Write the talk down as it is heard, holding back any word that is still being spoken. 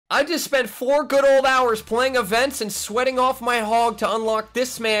I just spent 4 good old hours playing events and sweating off my hog to unlock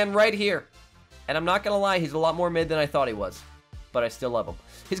this man right here. And I'm not going to lie, he's a lot more mid than I thought he was. But I still love him.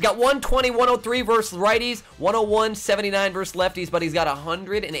 He's got 120, 103 versus righties, 101, 79 versus lefties, but he's got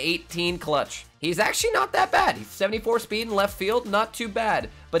 118 clutch. He's actually not that bad. He's 74 speed in left field, not too bad.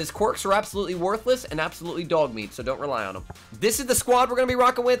 But his quirks are absolutely worthless and absolutely dog meat, so don't rely on him. This is the squad we're going to be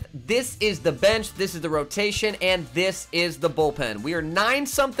rocking with. This is the bench, this is the rotation, and this is the bullpen. We are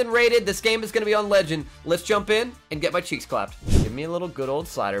 9-something rated. This game is going to be on Legend. Let's jump in and get my cheeks clapped. Give me a little good old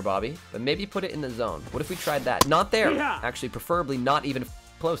slider, Bobby, but maybe put it in the zone. What if we tried that? Not there. Yeah. Actually, preferably not even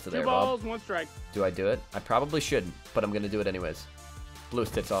close to there, Bob. 2 balls, 1 strike. Do I do it? I probably shouldn't, but I'm going to do it anyways. Blew his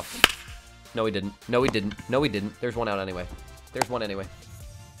tits off. No, he didn't. No, he didn't. No, he didn't. There's one out anyway. There's one anyway.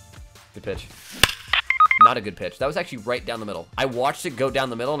 Good pitch. Not a good pitch. That was actually right down the middle. I watched it go down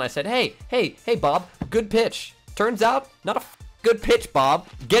the middle, and I said, hey, Bob, good pitch. Turns out, not a good pitch, Bob.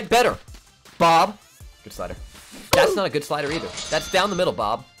 Get better, Bob. Good slider. That's not a good slider either. That's down the middle,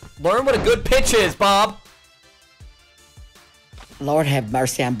 Bob. Learn what a good pitch is, Bob. Lord have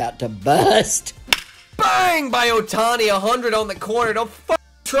mercy, I'm about to bust. Bang by Ohtani, 100 on the corner. Don't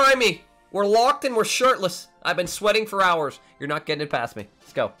try me. We're locked and we're shirtless. I've been sweating for hours. You're not getting it past me.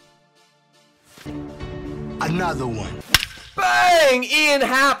 Let's go. Another one. Bang! Ian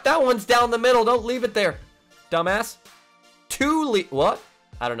Happ. That one's down the middle. Don't leave it there. Dumbass. What?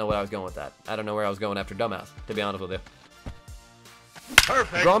 I don't know what I was going with that. I don't know where I was going after dumbass, to be honest with you.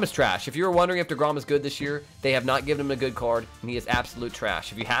 Perfect. DeGrom is trash. If you were wondering if DeGrom is good this year, they have not given him a good card, and he is absolute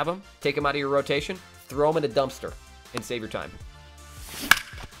trash. If you have him, take him out of your rotation, throw him in a dumpster, and save your time.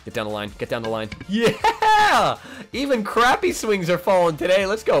 Get down the line. Get down the line. Yeah! Even crappy swings are falling today.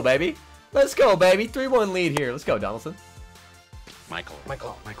 Let's go, baby. Let's go, baby. 3-1 lead here. Let's go, Donaldson. Michael.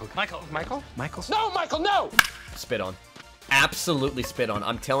 No, Michael, no! Spit on. Absolutely spit on.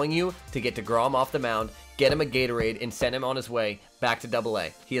 I'm telling you to get DeGrom off the mound, get him a Gatorade, and send him on his way back to AA.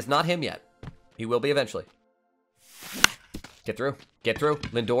 He is not him yet. He will be eventually. Get through. Get through.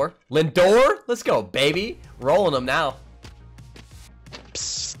 Lindor. Lindor? Let's go, baby. Rolling him now.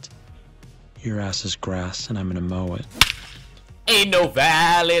 Psst. Your ass is grass, and I'm gonna mow it. Ain't no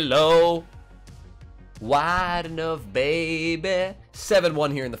valley low. Wide enough, baby.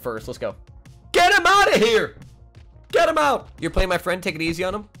 7-1 here in the first. Let's go. Get him out of here. Get him out. You're playing my friend. Take it easy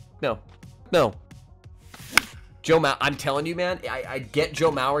on him. No. No. Joe Mauer. I'm telling you, man. I get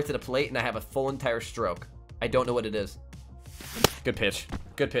Joe Mauer to the plate, and I have a full entire stroke. I don't know what it is. Good pitch.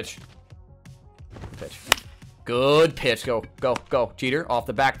 Good pitch. Good pitch. Good pitch. Go, go, go. Cheater. Off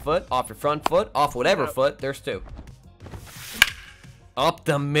the back foot. Off your front foot. Off whatever foot. There's 2. Up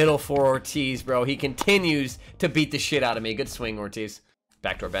the middle for Ortiz, bro. He continues to beat the shit out of me. Good swing, Ortiz.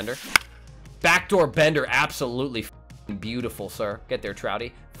 Backdoor bender. Backdoor bender. Absolutely beautiful, sir. Get there,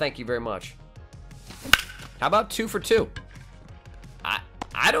 Trouty. Thank you very much. How about 2 for 2?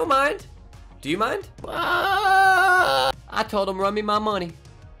 I don't mind. Do you mind? I told him run me my money.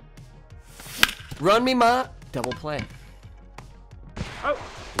 Run me my double play. Oh.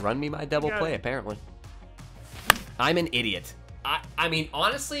 Run me my double play, apparently. I'm an idiot. I mean,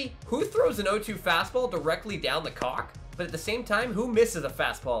 honestly, who throws an 0-2 fastball directly down the cock? But at the same time, who misses a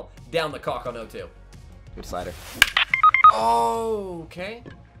fastball down the cock on 0-2? Good slider. Oh, okay.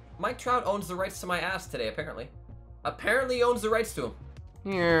 Mike Trout owns the rights to my ass today, apparently. Apparently he owns the rights to him.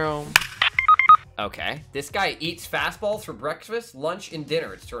 Yeah. Okay. This guy eats fastballs for breakfast, lunch, and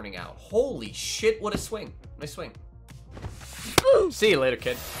dinner, it's turning out. Holy shit, what a swing. Nice swing. See you later,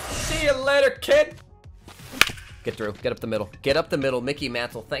 kid. See you later, kid. Get through. Get up the middle. Get up the middle. Mickey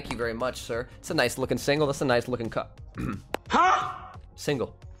Mantle, thank you very much, sir. It's a nice looking single. That's a nice looking cut. Huh?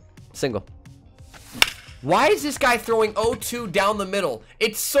 Single. Single. Why is this guy throwing 0-2 down the middle?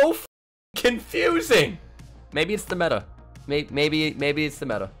 It's so confusing. Maybe it's the meta. Maybe it's the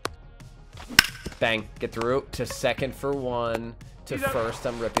meta. Bang. Get through to second for 1. To first,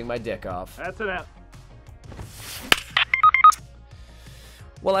 I'm ripping my dick off. That's it out.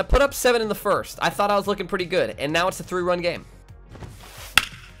 Well, I put up 7 in the first. I thought I was looking pretty good, and now it's a 3-run game.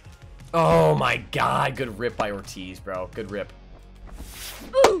 Oh my god, good rip by Ortiz, bro. Good rip.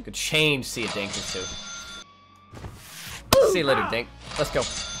 Good change. See you, Dink, too. See you later, Dink. Let's go.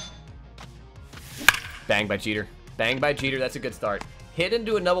 Bang by Jeter. Bang by Jeter. That's a good start. Hit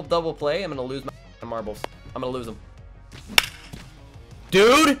into a double play. I'm gonna lose my marbles. I'm gonna lose them.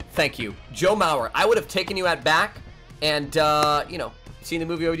 Dude, thank you. Joe Mauer. I would have taken you at back, and you know. Seen the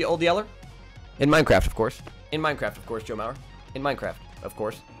movie Old Yeller? In Minecraft, of course. In Minecraft, of course, Joe Mauer. In Minecraft, of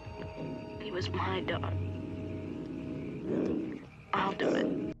course. He was my dog. I'll do it.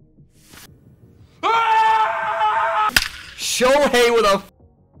 Shohei with a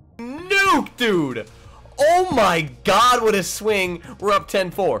juke, dude. Oh my God, what a swing. We're up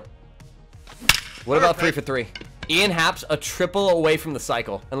 10-4. What about 3 for 3? Ian Happ's a triple away from the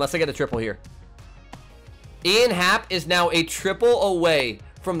cycle, unless I get a triple here. Ian Happ is now a triple away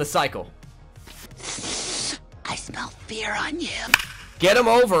from the cycle. I smell fear on you. Get him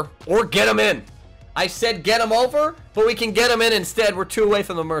over or get him in. I said get him over, but we can get him in instead. We're 2 away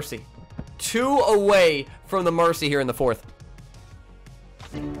from the mercy. 2 away from the mercy here in the 4th.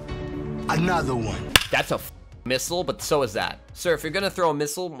 Another one. That's a missile, but so is that. Sir, if you're going to throw a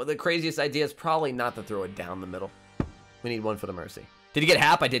missile, the craziest idea is probably not to throw it down the middle. We need 1 for the mercy. Did you get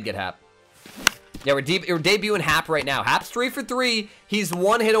Happ? I did get Happ. Yeah, we're debuting Happ right now. Happ's 3 for 3. He's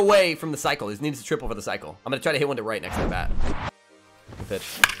 1 hit away from the cycle. He needs a triple for the cycle. I'm going to try to hit one to right next to the bat. Good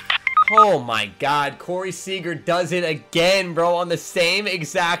pitch. Oh my God. Corey Seager does it again, bro, on the same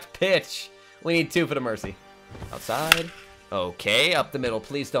exact pitch. We need 2 for the mercy. Outside. Okay, up the middle.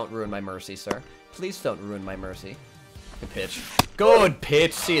 Please don't ruin my mercy, sir. Please don't ruin my mercy. Good pitch. Good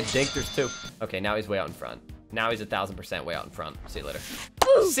pitch. See you, dink. There's 2. Okay, now he's way out in front. Now he's 1,000% way out in front. See you later.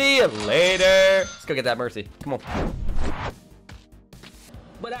 See you later. Let's go get that mercy. Come on.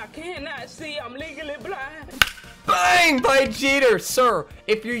 But I cannot see. I'm legally blind. Bang by Jeter. Sir,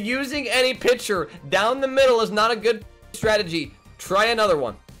 if you're using any pitcher, down the middle is not a good strategy. Try another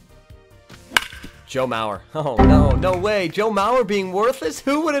one. Joe Mauer. Oh, no. No way. Joe Mauer being worthless?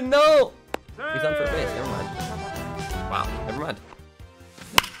 Who would have known? He's on first base. Never mind. Wow. Never mind.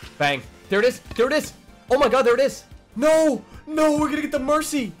 Bang. There it is. There it is. Oh my God, there it is. No. No, we're going to get the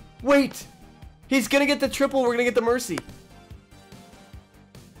mercy. Wait. He's going to get the triple. We're going to get the mercy.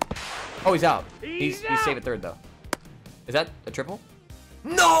 Oh, he's out. He's safe at third, though. Is that a triple?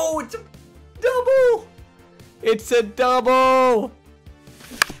 No, it's a double. It's a double.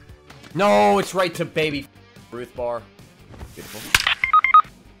 No, it's right to baby Ruth Bar. Beautiful.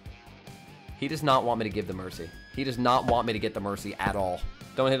 He does not want me to give the mercy. He does not want me to get the mercy at all.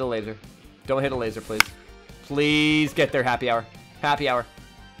 Don't hit a laser. Don't hit a laser, please. Please get there, happy hour. Happy hour.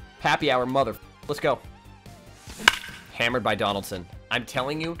 Happy hour, mother. Let's go. Hammered by Donaldson. I'm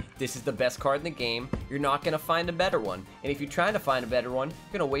telling you, this is the best card in the game. You're not going to find a better one. And if you're trying to find a better one,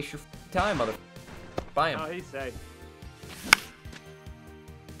 you're going to waste your time, mother. Buy him. Oh, he's safe.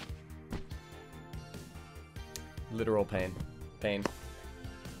 Literal pain. Pain.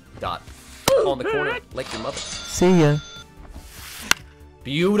 Dot. On the corner, like your mother. See ya.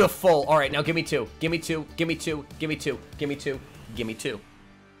 Beautiful. All right, now give me 2. Give me 2. Give me 2. Give me 2. Give me 2. Give me 2.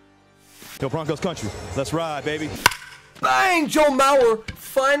 Yo, Broncos country. Let's ride, baby. Bang! Joe Mauer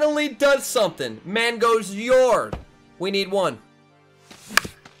finally does something. Man goes yard. We need 1.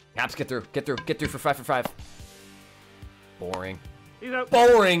 Haps, get through. Get through. Get through for 5 for 5. Boring. He's out.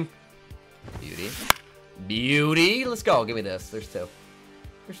 Boring. Beauty. Beauty. Let's go. Give me this. There's 2.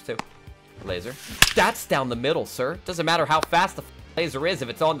 There's 2. Laser. That's down the middle, sir. Doesn't matter how fast the laser is if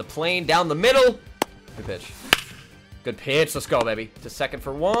it's on the plane down the middle. Good pitch. Good pitch. Let's go, baby. To second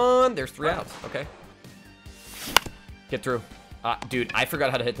for 1. There's 3 outs. Okay. Get through. Dude, I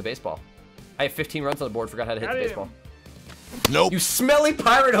forgot how to hit the baseball. I have 15 runs on the board. Forgot how to hit the baseball. Nope. You smelly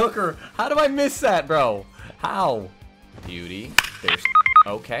pirate hooker. How do I miss that, bro? How? Beauty. There's...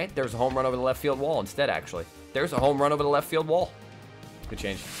 Okay. There's a home run over the left field wall instead, actually. There's a home run over the left field wall. Good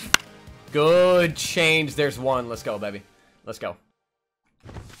change. Good change. There's 1. Let's go, baby. Let's go.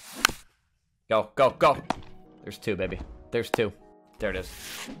 Go, go, go. There's 2, baby. There's 2. There it is.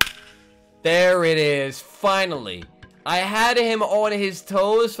 There it is. Finally. I had him on his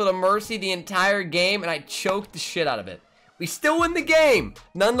toes for the mercy the entire game, and I choked the shit out of it. We still win the game.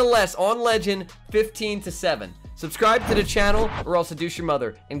 Nonetheless, on Legend, 15-7. Subscribe to the channel, or else seduce your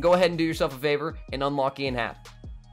mother. And go ahead and do yourself a favor and unlock Ian Happ.